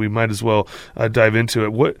out, we might as well dive into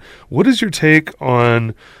it. What is your take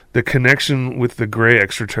on the connection with the gray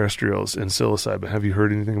extraterrestrials in psilocybin? Have you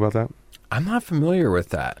heard anything about that? I'm not familiar with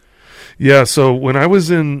that. Yeah, so when I was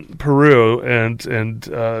in Peru, and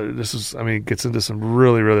this is, gets into some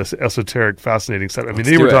really, really esoteric, fascinating stuff.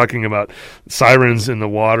 They were talking about sirens in the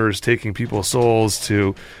waters taking people's souls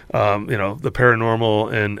to, the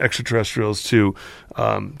paranormal and extraterrestrials to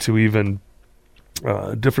even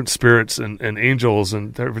different spirits and angels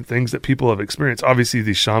and different things that people have experienced. Obviously,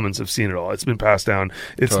 these shamans have seen it all. It's been passed down.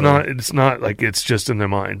 It's not like it's just in their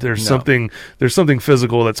mind. There's something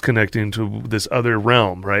physical that's connecting to this other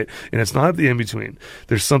realm, right? And it's not the in between.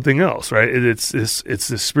 There's something else, right? It's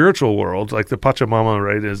the spiritual world, like the Pachamama,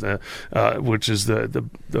 right? Is which is the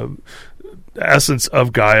essence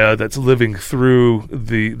of Gaia that's living through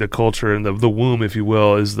the culture, and the womb, if you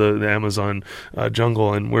will, is the Amazon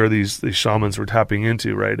jungle, and where these shamans were tapping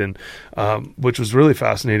into, right? And which was really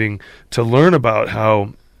fascinating to learn about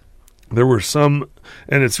how there were some,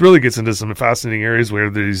 and it really gets into some fascinating areas where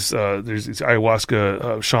there's these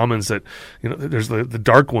ayahuasca shamans that, there's the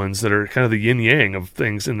dark ones that are kind of the yin yang of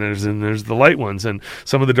things, and there's the light ones, and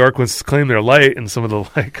some of the dark ones claim they're light, and some of the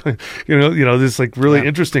light, this like really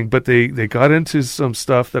interesting. But they got into some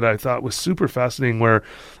stuff that I thought was super fascinating, where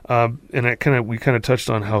and we kind of touched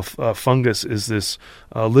on how fungus is this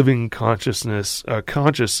living consciousness,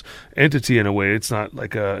 conscious entity in a way. It's not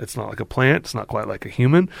like a plant. It's not quite like a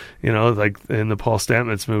human. Like in the Paul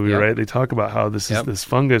Stamets movie, right? They talk about how this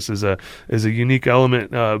fungus is a unique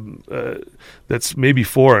element that's maybe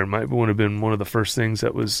foreign. Might have been one of the first things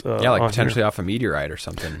that was like potentially off a meteorite or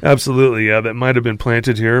something. Absolutely, yeah. That might have been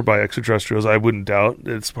planted here by extraterrestrials. I wouldn't doubt.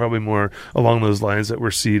 It's probably more along those lines that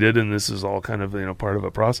were seeded, and this is all kind of part of a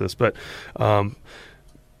process. But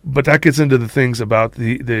that gets into the things about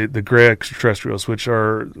the gray extraterrestrials, which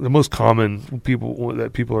are the most common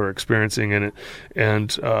people are experiencing in it.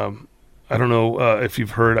 And I don't know if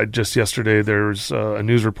you've heard, just yesterday there's a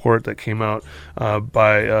news report that came out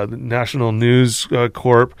by the National News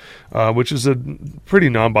Corp, which is a pretty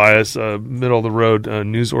non-biased, middle-of-the-road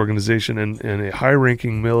news organization, and a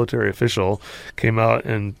high-ranking military official came out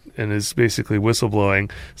and is basically whistleblowing,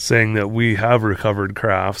 saying that we have recovered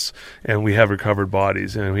crafts and we have recovered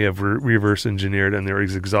bodies, and we have reverse engineered, and there are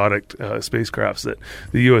exotic spacecrafts that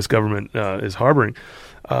the U.S. government is harboring.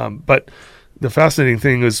 But the fascinating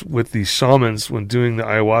thing is with these shamans, when doing the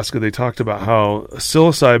ayahuasca, they talked about how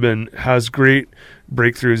psilocybin has great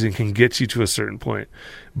breakthroughs and can get you to a certain point,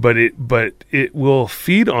 but it will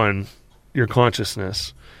feed on your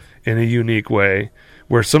consciousness in a unique way,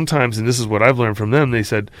 where sometimes, and this is what I've learned from them, they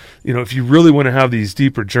said, if you really want to have these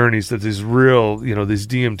deeper journeys, that these real, these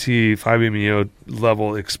DMT, 5-MeO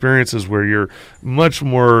level experiences where you're much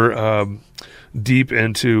more deep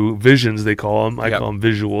into visions, they call them. I call them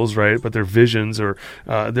visuals, right? But they're visions, or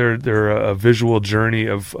they're a visual journey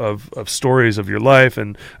of stories of your life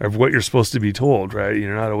and of what you're supposed to be told, right?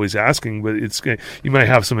 You're not always asking, but you might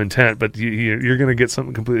have some intent, but you're going to get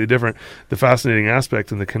something completely different. The fascinating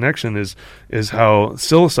aspect and the connection is how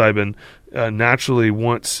psilocybin naturally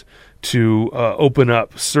wants to open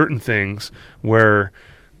up certain things where,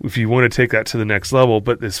 if you want to take that to the next level.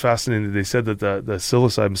 But it's fascinating that they said that the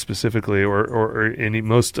psilocybin specifically, or any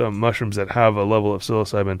most mushrooms that have a level of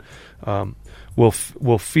psilocybin,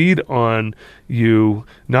 will feed on you,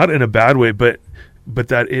 not in a bad way, but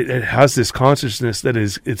that it has this consciousness that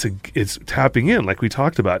it's tapping in, like we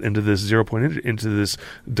talked about, into this 0 point, into this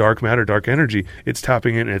dark matter, dark energy. It's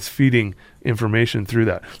tapping in and it's feeding information through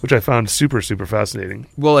that, which I found super, super fascinating.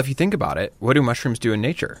 Well, if you think about it, what do mushrooms do in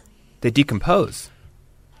nature? They decompose.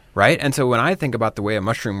 Right? And so when I think about the way a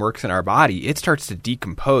mushroom works in our body, it starts to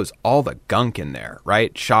decompose all the gunk in there,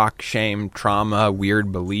 right? Shock, shame, trauma,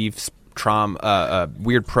 weird beliefs,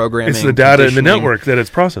 weird programming. It's the data in the network that it's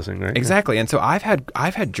processing, right? Exactly. And so I've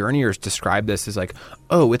had journeyers describe this as like,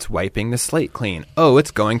 oh, it's wiping the slate clean. Oh,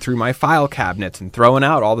 it's going through my file cabinets and throwing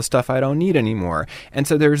out all the stuff I don't need anymore. And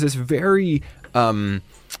so there's this very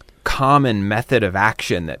common method of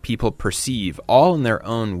action that people perceive, all in their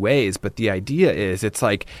own ways. But the idea is it's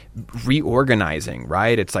like reorganizing,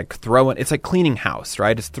 right? It's like cleaning house,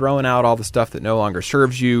 right? It's throwing out all the stuff that no longer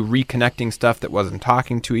serves you, reconnecting stuff that wasn't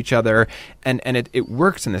talking to each other. And it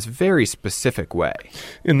works in this very specific way.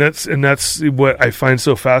 And that's what I find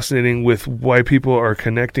so fascinating with why people are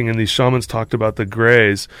connecting. And these shamans talked about the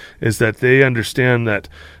grays, is that they understand that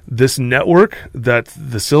this network that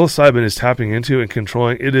the psilocybin is tapping into and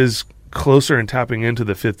controlling, it is closer and tapping into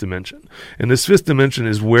the fifth dimension. And this fifth dimension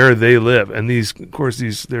is where they live. And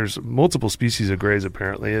there's multiple species of greys,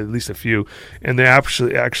 apparently, at least a few. And they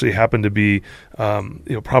actually happen to be,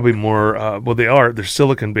 probably more, they're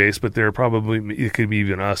silicon based, but they're probably, it could be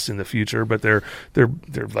even us in the future, but they're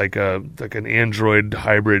like an android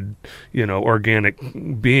hybrid, organic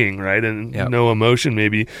being, right? And no emotion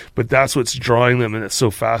maybe, but that's what's drawing them. And it's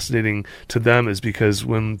so fascinating to them, is because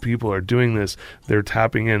when people are doing this, they're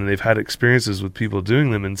tapping in, and they've had experiences with people doing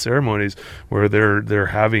them in ceremonies where they're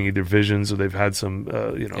having either visions, or they've had some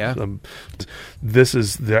this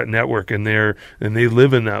is that network, and they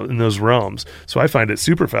live in those realms. So I find it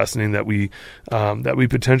super fascinating that we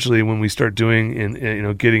potentially, when we start doing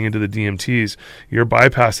getting into the DMTs, you're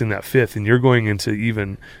bypassing that fifth and you're going into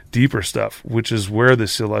even deeper stuff, which is where the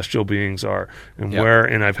celestial beings are, and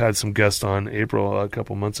and I've had some guests on April a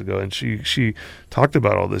couple months ago, and she talked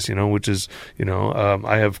about all this, which is,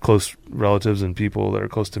 I have close relatives and people that are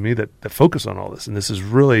close to me that focus on all this, and this is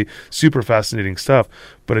really super fascinating stuff.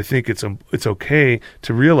 But I think it's okay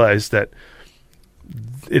to realize that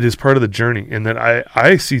it is part of the journey, and that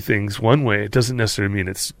I see things one way. It doesn't necessarily mean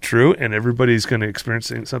it's true, and everybody's going to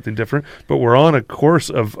experience something different, but we're on a course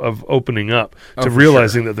of opening up to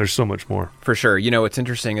realizing that there's so much more. For sure. What's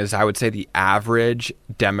interesting is I would say the average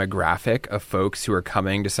demographic of folks who are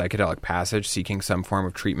coming to Psychedelic Passage seeking some form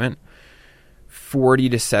of treatment, 40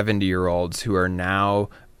 to 70-year-olds who are now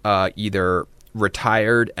either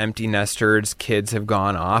retired, empty nesters, kids have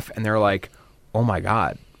gone off, and they're like, oh my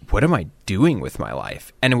God, what am I doing with my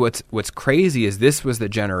life? And what's crazy is this was the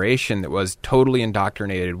generation that was totally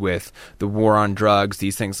indoctrinated with the war on drugs.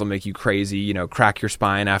 These things will make you crazy, crack your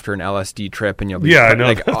spine after an LSD trip, and you'll be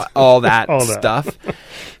like all that stuff.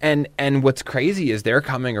 And what's crazy is they're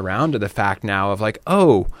coming around to the fact now of like,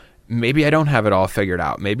 oh, maybe I don't have it all figured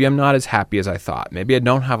out. Maybe I'm not as happy as I thought. Maybe I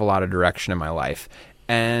don't have a lot of direction in my life.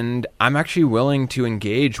 And I'm actually willing to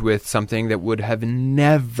engage with something that would have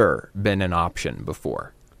never been an option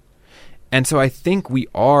before. And so I think we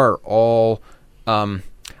are all, I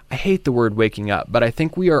hate the word waking up, but I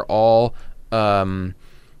think we are all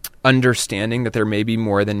understanding that there may be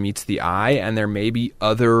more than meets the eye, and there may be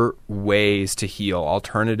other ways to heal,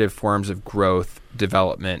 alternative forms of growth,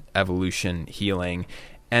 development, evolution, healing.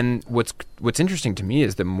 And what's interesting to me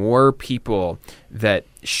is the more people that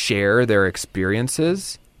share their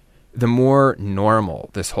experiences, the more normal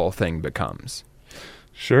this whole thing becomes.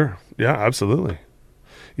 Sure. Yeah, absolutely.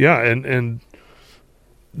 Yeah, and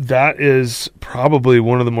that is probably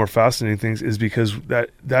one of the more fascinating things, is because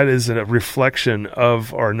that is a reflection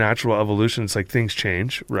of our natural evolution. It's like things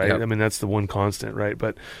change, right? Yep. I mean, that's the one constant, right?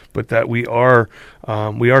 But that we are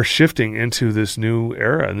shifting into this new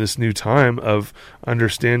era and this new time of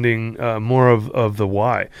understanding more of the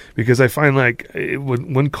why. Because I find like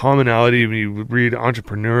one commonality when you read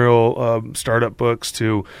entrepreneurial startup books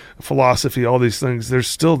to philosophy, all these things, there's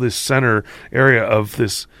still this center area of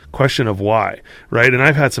this question of why, right? And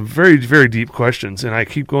I've had some very, very deep questions, and I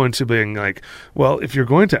keep going to being like, well, if you're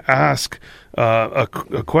going to ask a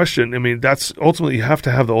question, I mean, that's ultimately, you have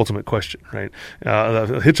to have the ultimate question, right?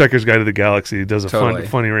 The Hitchhiker's Guide to the Galaxy does a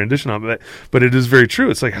funny rendition of it, but it is very true.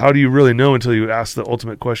 It's like, how do you really know until you ask the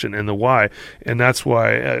ultimate question and the why? And that's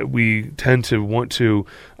why we tend to want to,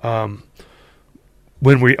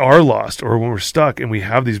 when we are lost or when we're stuck and we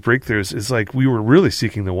have these breakthroughs, it's like we were really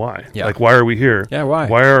seeking the why. Yeah. Like, why are we here? Yeah, why?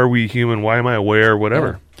 Why are we human? Why am I aware?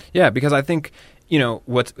 Whatever. Yeah, because I think,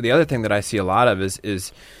 what's the other thing that I see a lot of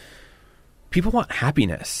is people want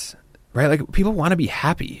happiness, right? Like, people want to be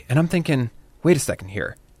happy. And I'm thinking, wait a second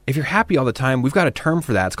here. If you're happy all the time, we've got a term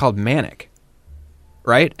for that. It's called manic,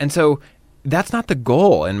 right? And so that's not the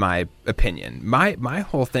goal, in my opinion. My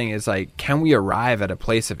whole thing is like, can we arrive at a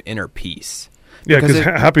place of inner peace? Yeah, because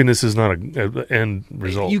happiness is not an end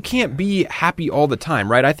result. You can't be happy all the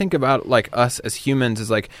time, right? I think about like us as humans is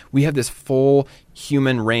like we have this full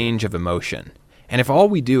human range of emotion. And if all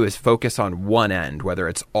we do is focus on one end, whether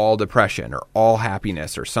it's all depression or all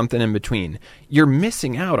happiness or something in between, you're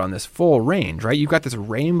missing out on this full range, right? You've got this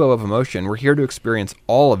rainbow of emotion. We're here to experience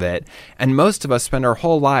all of it. And most of us spend our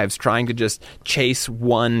whole lives trying to just chase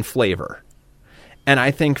one flavor. And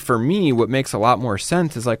I think for me, what makes a lot more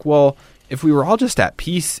sense is like, well, if we were all just at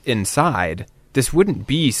peace inside, this wouldn't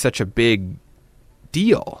be such a big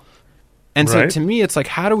deal. And so to me, it's like,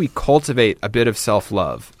 how do we cultivate a bit of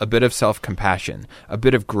self-love, a bit of self-compassion, a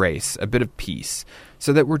bit of grace, a bit of peace,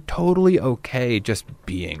 so that we're totally okay just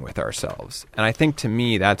being with ourselves? And I think to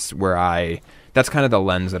me, that's kind of the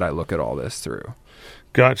lens that I look at all this through.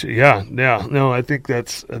 Gotcha. Yeah. No, I think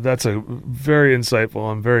that's a very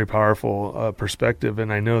insightful and very powerful perspective.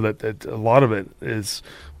 And I know that a lot of it is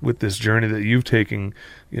with this journey that you've taken,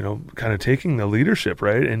 kind of taking the leadership,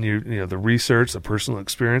 right? And the research, the personal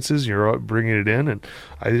experiences, you're bringing it in. And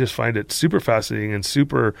I just find it super fascinating and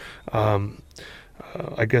super,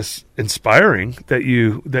 I guess, inspiring that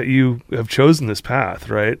you have chosen this path,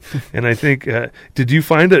 right? And I think, did you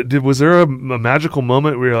find it? Was there a magical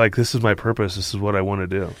moment where you're like, "This is my purpose. This is what I want to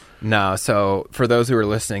do"? No. So for those who are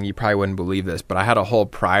listening, you probably wouldn't believe this, but I had a whole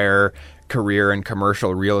prior career in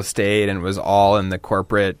commercial real estate, and it was all in the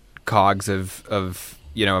corporate cogs of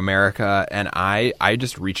America, and I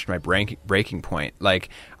just reached my breaking point. Like,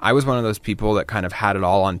 I was one of those people that kind of had it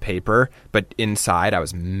all on paper, but inside I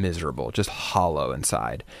was miserable, just hollow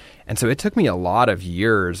inside. And so it took me a lot of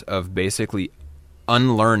years of basically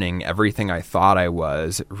unlearning everything I thought I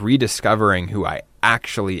was, rediscovering who I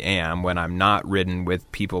actually am when I'm not ridden with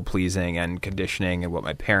people pleasing and conditioning and what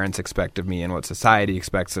my parents expect of me and what society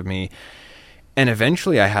expects of me. And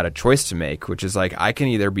eventually I had a choice to make, which is like, I can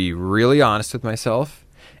either be really honest with myself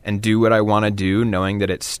and do what I want to do, knowing that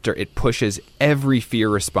it pushes every fear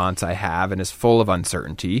response I have and is full of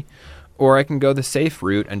uncertainty, or I can go the safe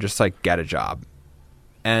route and just like get a job.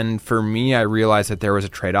 And for me, I realized that there was a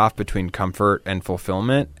trade-off between comfort and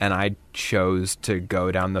fulfillment, and I chose to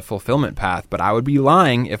go down the fulfillment path. But I would be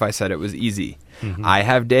lying if I said it was easy. Mm-hmm. I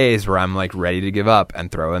have days where I'm like ready to give up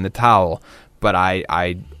and throw in the towel. But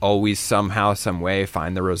I always somehow, some way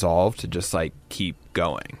find the resolve to just like keep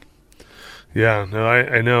going. Yeah, no,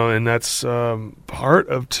 I know. And that's part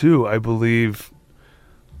of, too, I believe,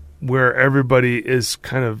 where everybody is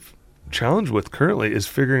kind of challenged with currently is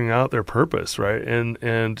figuring out their purpose, right?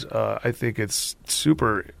 And I think it's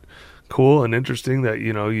super cool and interesting that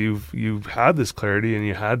you've had this clarity and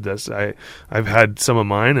you had this. I've had some of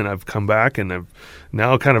mine, and I've come back and I've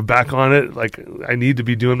now kind of back on it. Like, I need to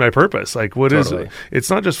be doing my purpose. Like, what totally. Is it? It's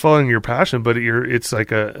not just following your passion, but it's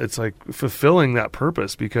like fulfilling that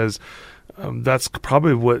purpose, because that's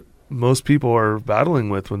probably what most people are battling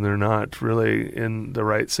with when they're not really in the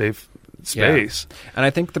right safe space. Yeah. And I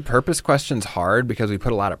think the purpose question's hard because we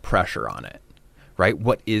put a lot of pressure on it. Right?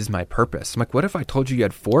 What is my purpose? I'm like, what if I told you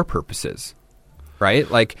had 4 purposes? Right?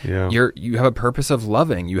 Like, you have a purpose of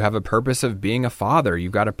loving. You have a purpose of being a father.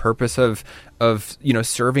 You've got a purpose of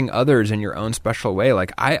serving others in your own special way.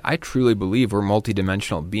 Like, I truly believe we're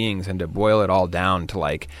multidimensional beings, and to boil it all down to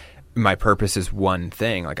like, my purpose is one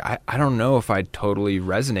thing. Like, I don't know if I totally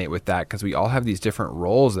resonate with that, because we all have these different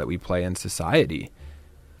roles that we play in society.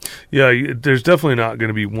 Yeah, there's definitely not going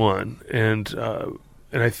to be one. And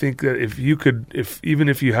I think that if even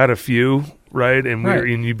if you had a few, right,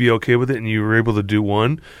 and you'd be okay with it, and you were able to do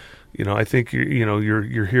one, I think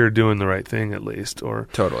you're here doing the right thing at least, or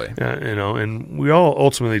totally, and we all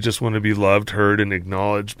ultimately just want to be loved, heard, and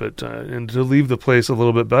acknowledged, but and to leave the place a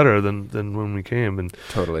little bit better than when we came, and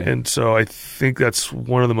totally. And so I think that's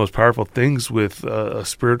one of the most powerful things with a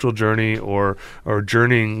spiritual journey or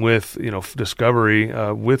journeying with discovery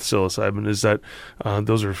with psilocybin, is that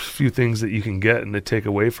those are a few things that you can get and to take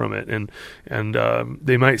away from it, and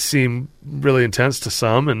they might seem really intense to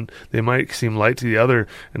some, and they might seem light to the other,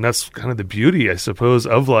 and that's kind of the beauty, I suppose,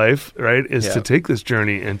 of life, right? Is to take this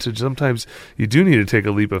journey, and to sometimes you do need to take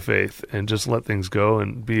a leap of faith and just let things go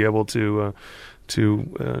and be able to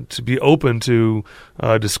be open to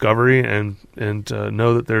discovery and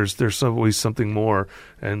know that there's always something more,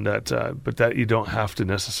 and that but that you don't have to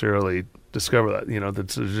necessarily discover that,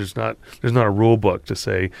 that there's not a rule book to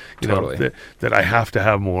say totally. that I have to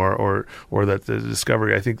have more, or that the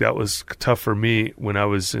discovery. I think that was tough for me when I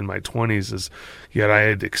was in my 20s. I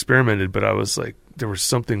had experimented, but I was like, there was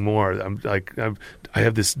something more. I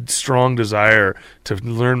have this strong desire to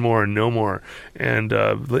learn more and know more. And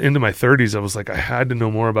into my 30s, I was like, I had to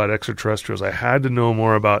know more about extraterrestrials. I had to know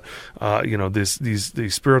more about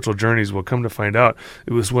these spiritual journeys. Well, come to find out,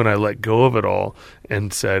 it was when I let go of it all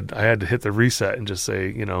and said I had to hit the reset and just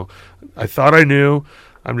say, I thought I knew.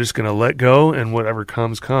 I'm just going to let go, and whatever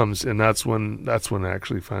comes. And that's when I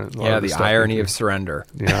actually find the irony of surrender.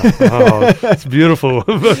 Yeah, it's beautiful.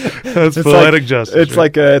 That's it's poetic justice. It's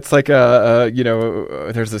right? It's like a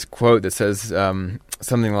there's this quote that says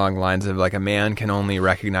something along the lines of like, a man can only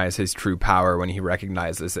recognize his true power when he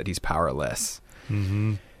recognizes that he's powerless.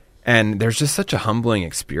 And there's just such a humbling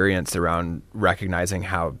experience around recognizing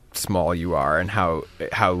how small you are and how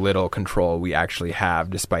little control we actually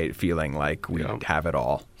have, despite feeling like we have it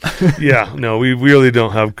all. Yeah, no, we really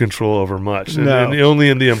don't have control over much. No. And only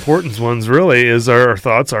in the important ones really is our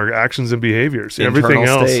thoughts, our actions, and behaviors.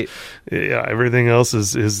 Internal state. Everything else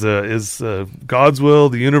is God's will,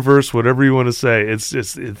 the universe, whatever you want to say.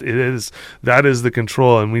 That is the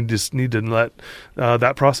control, and we just need to let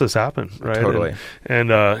that process happen, right? Totally.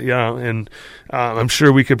 And I'm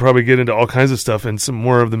sure we could probably get into all kinds of stuff and some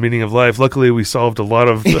more of the meaning of life. Luckily, we solved a lot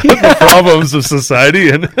of the problems of society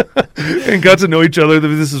and got to know each other.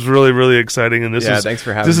 This is really, really exciting. And thanks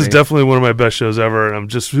for having me. This is definitely one of my best shows ever. And I'm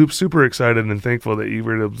just super excited and thankful that you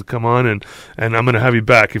were able to come on. And I'm going to have you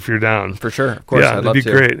back if you're down. For sure. Of course. Yeah, it'd be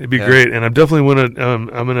great. It'd be great. And I'm definitely want to, I'm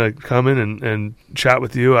going to come in and chat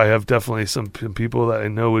with you. I have definitely some people that I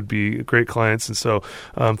know would be great clients. And so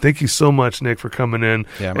thank you so much, Nick, for coming in.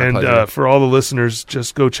 Yeah, my pleasure. For all the listeners,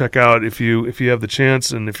 just go check out if you have the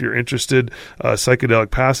chance and if you're interested,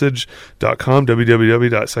 psychedelicpassage.com,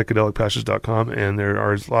 www.psychedelicpassage.com, and there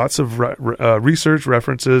are lots of research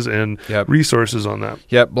references and resources on that.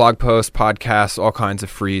 Yep, blog posts, podcasts, all kinds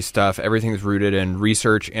of free stuff. Everything's rooted in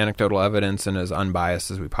research, anecdotal evidence, and as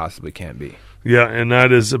unbiased as we possibly can be. Yeah, and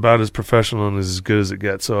that is about as professional and as good as it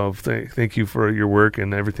gets. So thank you for your work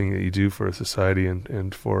and everything that you do for society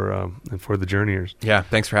and for the journeyers. Yeah,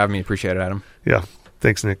 thanks for having me. Appreciate it, Adam. Yeah,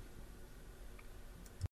 thanks, Nick.